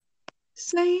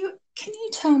So, can you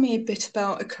tell me a bit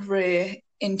about a career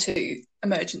into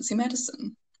emergency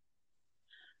medicine?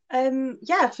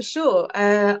 Yeah, for sure.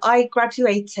 I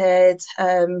graduated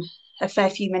a fair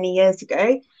few many years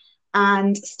ago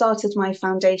and started my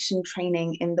foundation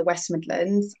training in the West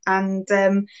Midlands and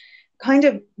kind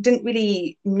of didn't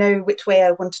really know which way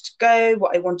I wanted to go,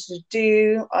 what I wanted to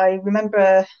do. I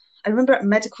remember at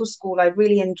medical school, I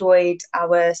really enjoyed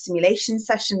our simulation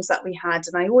sessions that we had,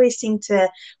 and I always seemed to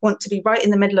want to be right in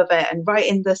the middle of it and right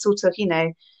in the sort of,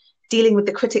 dealing with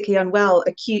the critically unwell,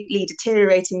 acutely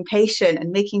deteriorating patient and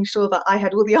making sure that I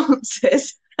had all the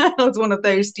answers. I was one of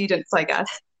those students, I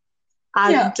guess.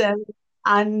 Yeah.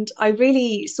 And I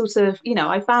really sort of,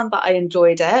 I found that I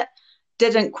enjoyed it.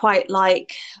 Didn't quite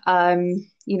like,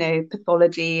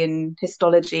 pathology and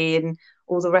histology and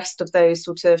all the rest of those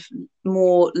sort of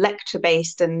more lecture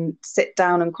based and sit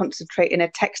down and concentrate in a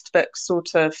textbook sort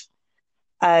of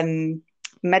um,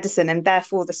 medicine, and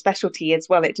therefore the specialty as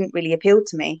well. It didn't really appeal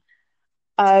to me.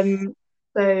 Um,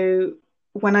 so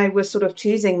when I was sort of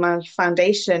choosing my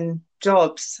foundation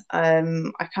jobs, I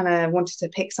kind of wanted to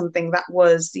pick something that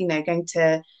was, going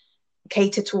to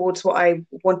cater towards what I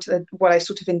wanted, what I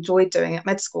sort of enjoyed doing at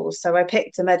med school. So I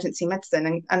picked emergency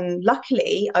medicine, and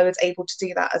luckily I was able to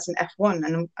do that as an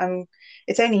F1. And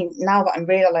it's only now that I'm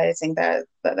realizing that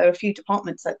there are a few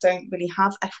departments that don't really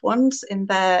have F1s in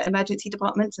their emergency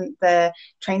departments, and their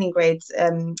training grades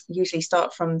usually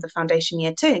start from the foundation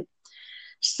year two.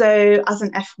 So as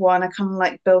an F1, I kind of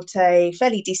like built a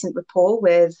fairly decent rapport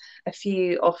with a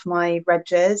few of my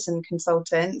reggers and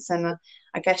consultants, and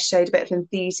I guess showed a bit of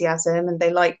enthusiasm, and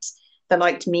they liked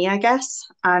me, I guess.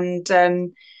 And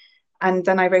then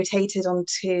I rotated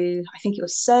onto, I think it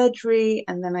was surgery,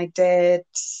 and then I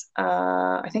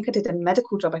think I did a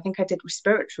medical job. I think I did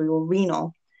respiratory or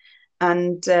renal,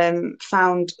 and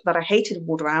found that I hated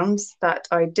ward rounds, that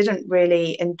I didn't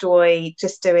really enjoy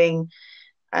just doing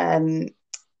um,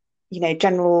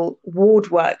 general ward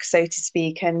work, so to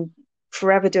speak, and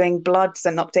forever doing bloods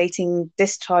and updating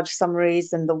discharge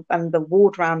summaries and the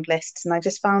ward round lists. And I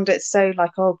just found it so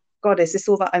like, oh God, is this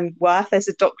all that I'm worth as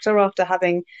a doctor after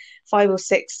having 5 or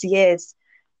 6 years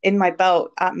in my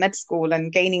belt at med school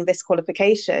and gaining this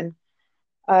qualification?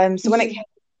 So when it Yeah.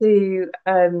 came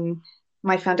to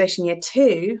my foundation year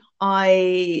two,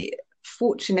 I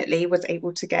fortunately was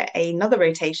able to get another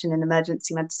rotation in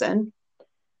emergency medicine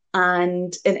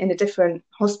and in a different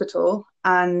hospital.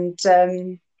 And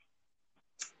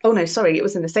oh no, sorry, it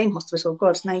was in the same hospital.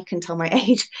 God, now you can tell my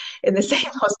age, in the same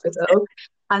hospital.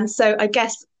 And so I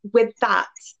guess with that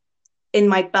in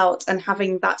my belt and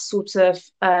having that sort of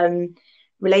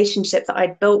relationship that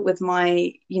I'd built with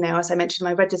my, as I mentioned,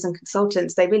 my reggers and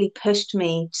consultants, they really pushed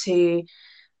me to,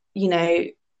 you know,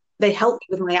 they helped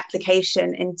me with my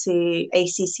application into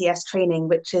ACCS training,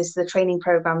 which is the training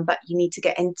program that you need to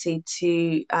get into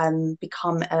to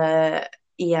become a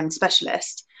EM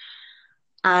specialist.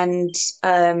 And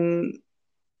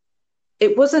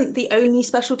it wasn't the only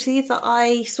specialty that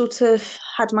I sort of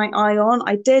had my eye on.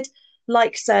 I did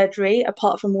like surgery,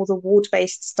 apart from all the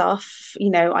ward-based stuff.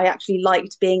 I actually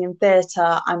liked being in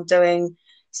theatre and doing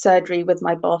surgery with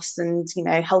my boss and,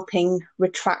 helping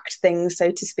retract things, so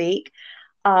to speak.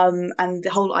 And the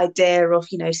whole idea of,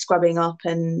 scrubbing up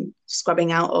and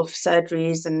scrubbing out of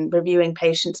surgeries and reviewing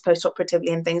patients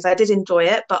post-operatively and things. I did enjoy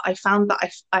it, but I found that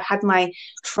I had my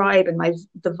tribe and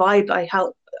the vibe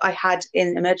I had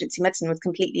in emergency medicine was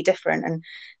completely different. And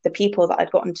the people that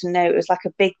I'd gotten to know, it was like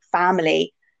a big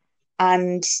family.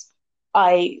 And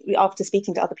after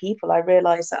speaking to other people, I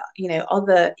realized that,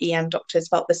 other EM doctors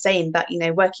felt the same, that,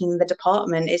 working in the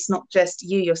department, it's not just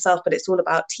you yourself, but it's all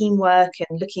about teamwork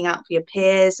and looking out for your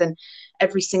peers. And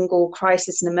every single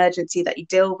crisis and emergency that you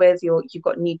deal with, you've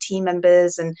got new team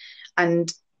members, and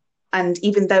and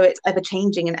even though it's ever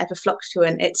changing and ever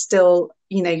fluctuant, it's still,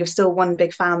 you're still one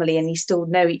big family, and you still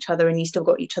know each other, and you still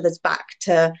got each other's back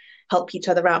to help each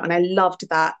other out. And I loved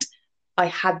that I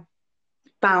had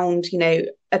found,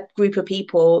 a group of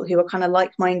people who were kind of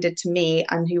like-minded to me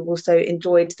and who also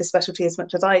enjoyed the specialty as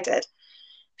much as I did.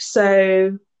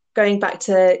 So going back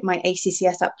to my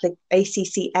ACCS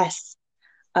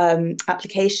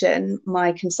application,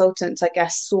 my consultant, I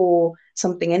guess, saw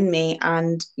something in me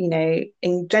and,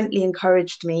 gently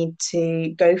encouraged me to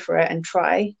go for it and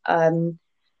try.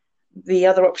 The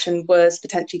other option was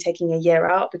potentially taking a year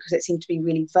out because it seemed to be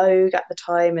really vogue at the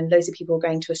time, and loads of people were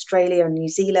going to Australia and New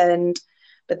Zealand.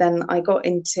 But then I got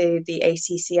into the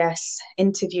ACCS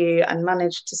interview and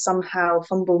managed to somehow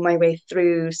fumble my way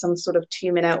through some sort of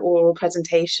 2-minute oral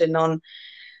presentation on,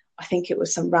 I think it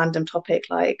was some random topic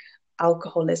like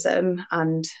alcoholism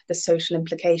and the social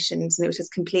implications, and it was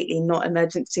just completely not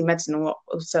emergency medicine, or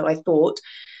so I thought.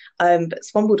 But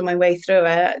fumbled my way through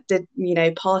it, did,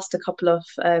 passed a couple of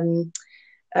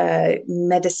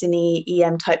medicine-y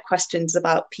EM type questions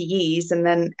about PEs, and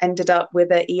then ended up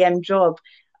with an EM job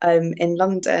in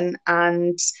London,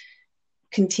 and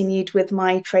continued with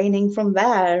my training from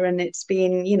there. And it's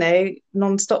been,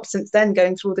 non-stop since then,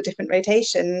 going through all the different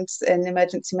rotations in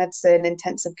emergency medicine,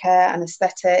 intensive care,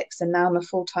 anaesthetics, and now I'm a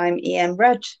full-time EM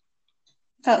reg.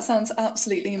 That sounds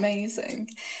absolutely amazing.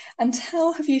 And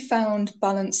how have you found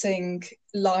balancing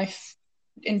life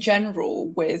in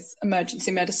general with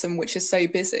emergency medicine, which is so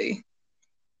busy?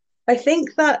 I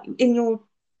think that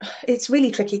it's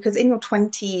really tricky, because in your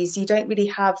 20s you don't really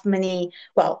have many,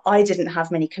 well, I didn't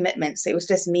have many commitments. It was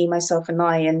just me, myself and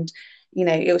I, and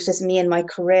it was just me and my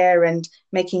career, and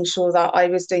making sure that I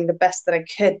was doing the best that I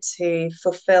could to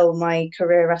fulfill my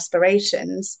career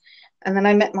aspirations. And then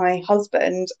I met my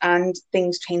husband, and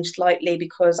things changed slightly,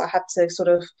 because I had to sort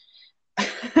of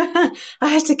I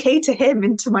had to cater him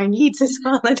into my needs as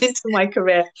well, and into my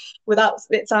career, without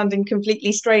it sounding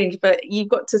completely strange. But you've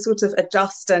got to sort of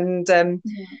adjust, and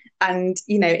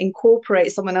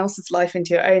incorporate someone else's life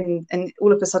into your own. And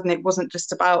all of a sudden, it wasn't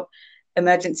just about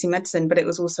emergency medicine, but it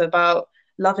was also about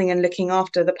loving and looking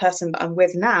after the person that I'm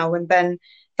with now. And then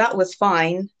that was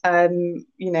fine. We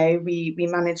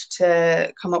managed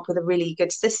to come up with a really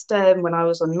good system when I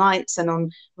was on nights and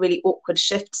on really awkward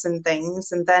shifts and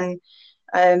things. And then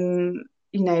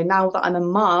now that I'm a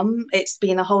mum, it's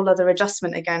been a whole other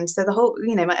adjustment again. So the whole,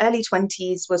 my early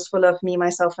 20s was full of me,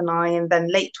 myself and I, and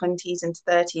then late 20s into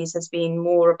 30s has been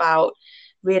more about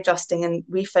readjusting and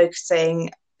refocusing,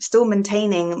 still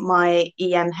maintaining my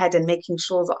EM head and making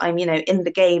sure that I'm, in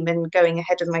the game and going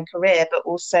ahead with my career, but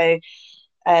also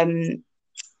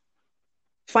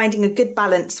finding a good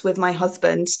balance with my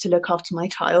husband to look after my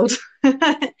child.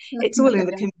 It's all in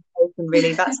the communication,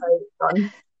 really. That's how it's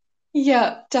done.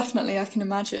 Yeah, definitely, I can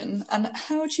imagine. And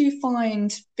how do you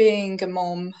find being a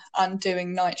mom and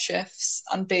doing night shifts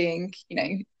and being,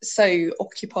 so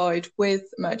occupied with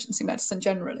emergency medicine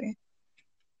generally?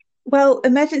 Well,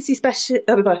 emergency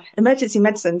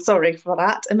medicine. Sorry for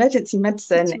that. Emergency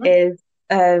That's medicine right. is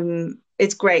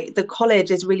it's great. The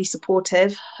college is really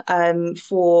supportive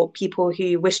for people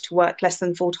who wish to work less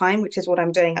than full time, which is what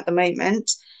I'm doing at the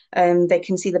moment. They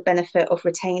can see the benefit of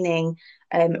retaining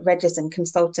reggers and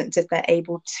consultants if they're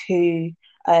able to, you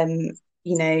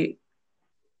know,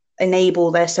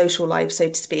 enable their social lives, so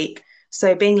to speak.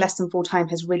 So being less than full time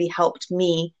has really helped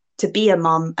me to be a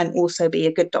mum and also be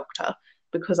a good doctor,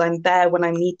 because I'm there when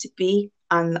I need to be,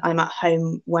 and I'm at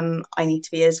home when I need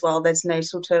to be as well. There's no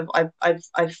sort of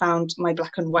I've found my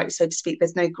black and white, so to speak.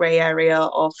 There's no grey area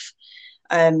of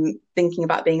thinking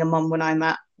about being a mum when I'm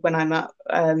at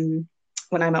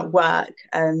work.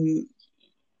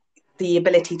 The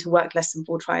ability to work less than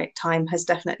full time has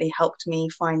definitely helped me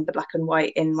find the black and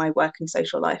white in my work and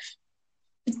social life.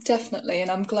 Definitely, and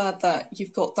I'm glad that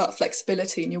you've got that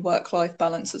flexibility in your work-life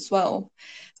balance as well.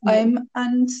 Yeah.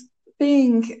 And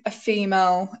being a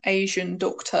female Asian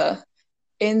doctor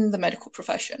in the medical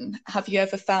profession, have you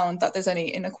ever found that there's any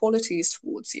inequalities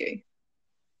towards you?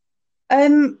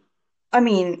 Um, I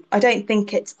mean, I don't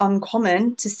think it's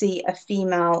uncommon to see a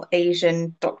female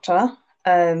Asian doctor,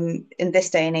 in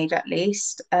this day and age at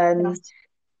least. Yes.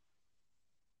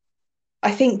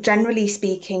 I think generally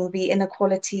speaking, the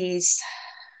inequalities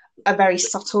are very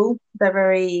subtle. They're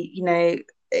very,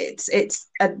 it's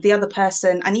the other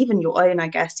person, and even your own, I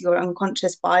guess, your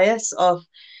unconscious bias of,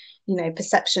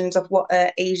 perceptions of what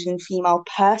an Asian female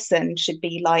person should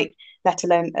be like, let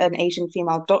alone an Asian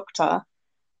female doctor.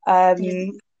 Yeah.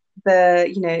 Um,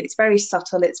 it's very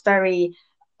subtle. It's very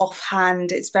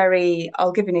offhand. It's very.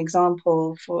 I'll give you an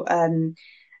example for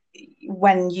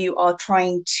when you are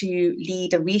trying to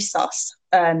lead a resus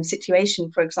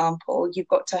situation, for example. You've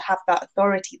got to have that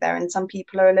authority there, and some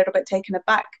people are a little bit taken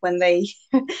aback when they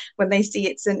when they see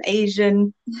it's an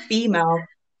Asian female.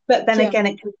 But then Yeah. again,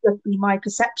 it could just be my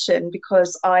perception,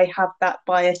 because I have that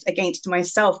bias against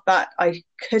myself that I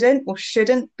couldn't or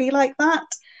shouldn't be like that.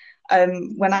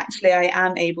 When actually I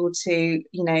am able to,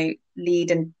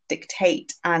 lead and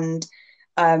dictate and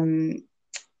um,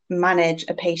 manage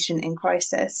a patient in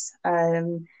crisis.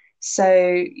 There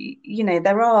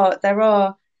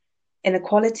are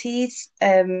inequalities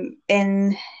in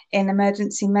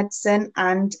emergency medicine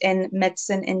and in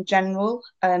medicine in general.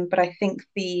 But I think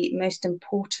the most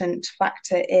important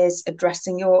factor is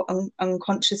addressing your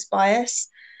unconscious bias,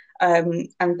 and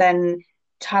then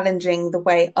challenging the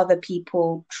way other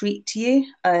people treat you,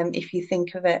 if you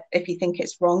think of it, if you think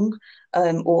it's wrong,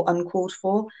 or uncalled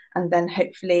for, and then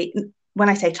hopefully, when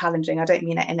I say challenging, I don't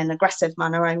mean it in an aggressive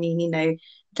manner. I mean,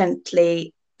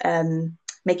 gently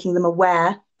making them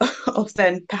aware of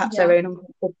then perhaps Yeah, their own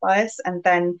unconscious bias, and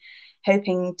then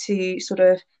hoping to sort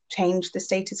of change the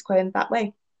status quo in that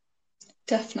way.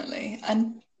 definitely.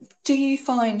 And do you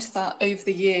find that over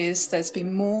the years there's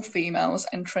been more females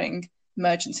entering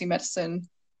emergency medicine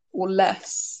or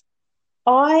less?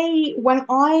 When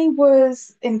I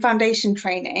was in foundation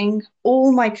training,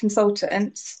 all my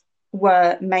consultants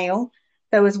were male.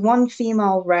 There was one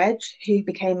female reg who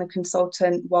became a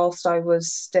consultant whilst I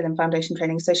was still in foundation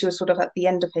training. So she was sort of at the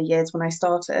end of her years when I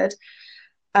started,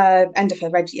 end of her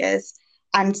reg years.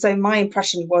 And so my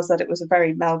impression was that it was a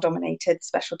very male dominated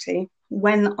specialty.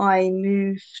 When I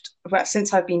moved, well,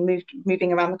 since I've been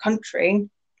moving around the country,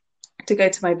 to go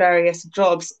to my various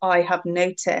jobs, I have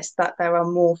noticed that there are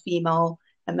more female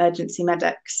emergency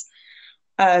medics.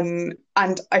 And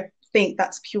I think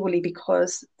that's purely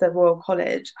because the Royal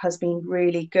College has been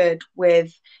really good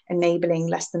with enabling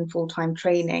less than full time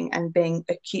training and being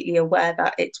acutely aware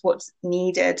that it's what's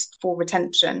needed for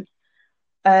retention.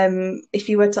 If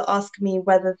you were to ask me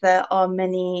whether there are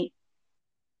many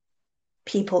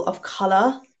people of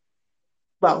colour,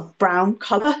 well, brown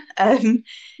colour,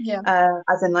 Yeah,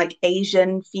 as in like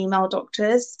Asian female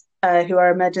doctors who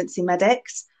are emergency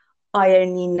medics. I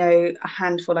only know a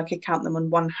handful, I could count them on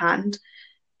one hand,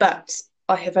 but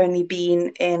I have only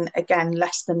been in, again,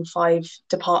 less than 5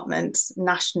 departments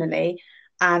nationally.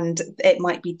 And it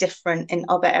might be different in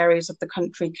other areas of the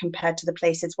country compared to the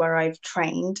places where I've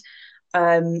trained.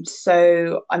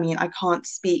 So, I mean, I can't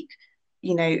speak,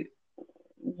 you know,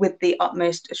 with the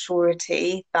utmost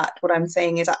surety that what I'm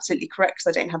saying is absolutely correct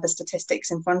because I don't have the statistics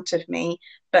in front of me.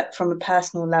 But from a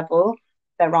personal level,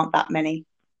 there aren't that many.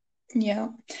 yeah.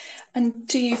 And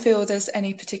do you feel there's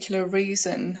any particular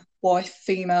reason why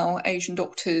female Asian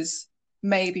doctors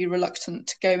may be reluctant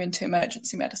to go into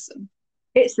emergency medicine?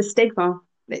 It's the stigma.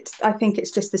 I think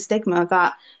it's just the stigma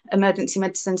that emergency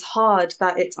medicine's hard,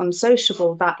 that it's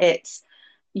unsociable, that it's,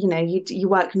 you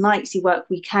work nights, you work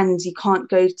weekends, you can't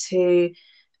go to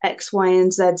X, Y,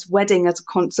 and Z's wedding as a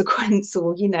consequence,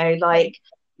 or, like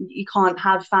you can't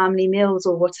have family meals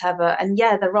or whatever. And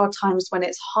yeah, there are times when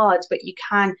it's hard, but you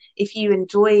can, if you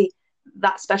enjoy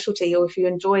that specialty or if you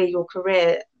enjoy your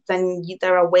career, then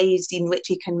there are ways in which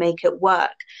you can make it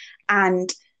work.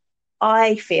 And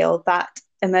I feel that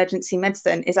emergency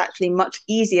medicine is actually much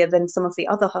easier than some of the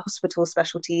other hospital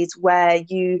specialties where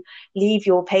you leave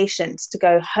your patients to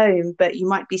go home, but you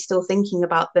might be still thinking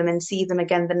about them and see them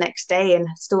again the next day and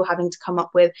still having to come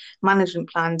up with management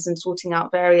plans and sorting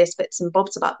out various bits and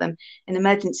bobs about them. In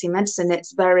emergency medicine,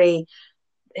 it's very,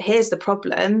 here's the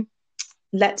problem,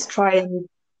 let's try and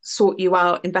sort you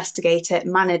out, investigate it,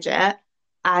 manage it.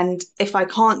 And if I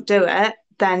can't do it,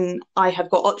 then I have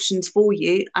got options for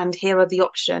you, and here are the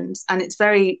options. And I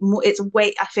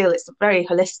feel it's very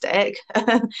holistic.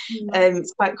 Yeah.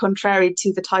 It's quite contrary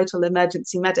to the title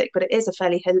emergency medic, but it is a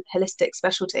fairly holistic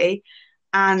specialty.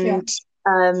 Yeah,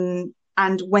 And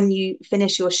when you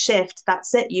finish your shift,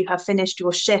 that's it. You have finished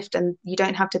your shift, and you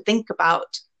don't have to think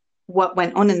about what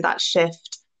went on in that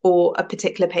shift or a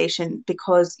particular patient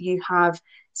because you have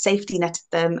safety netted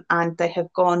them and they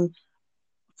have gone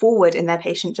forward in their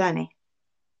patient journey.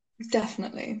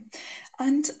 definitely.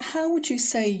 And how would you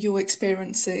say your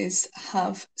experiences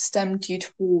have stemmed you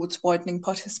towards widening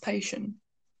participation?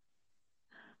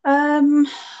 Um,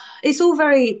 it's all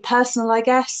very personal, I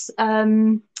guess. I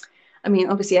mean,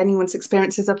 obviously, anyone's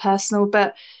experiences are personal,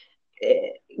 but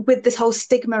with this whole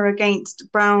stigma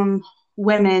against brown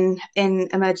women in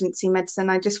emergency medicine,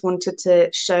 I just wanted to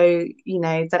show,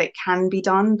 that it can be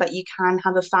done, that you can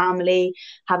have a family,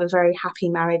 have a very happy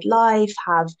married life,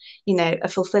 have, a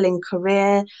fulfilling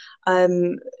career.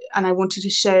 And I wanted to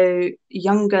show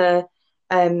younger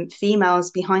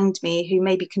females behind me who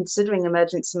may be considering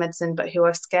emergency medicine, but who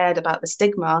are scared about the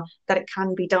stigma, that it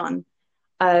can be done.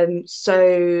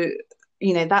 So,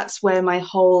 that's where my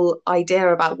whole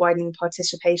idea about widening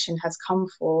participation has come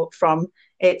from.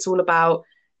 It's all about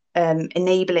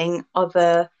enabling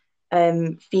other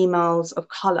females of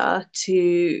colour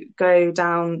to go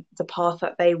down the path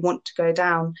that they want to go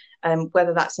down,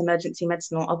 whether that's emergency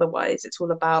medicine or otherwise. It's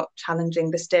all about challenging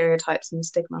the stereotypes and the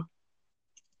stigma.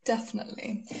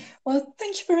 Definitely. Well,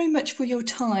 thank you very much for your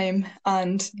time,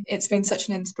 and it's been such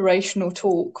an inspirational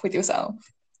talk with yourself.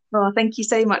 Well, thank you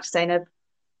so much, Zainab.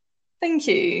 Thank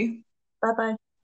you. Bye bye.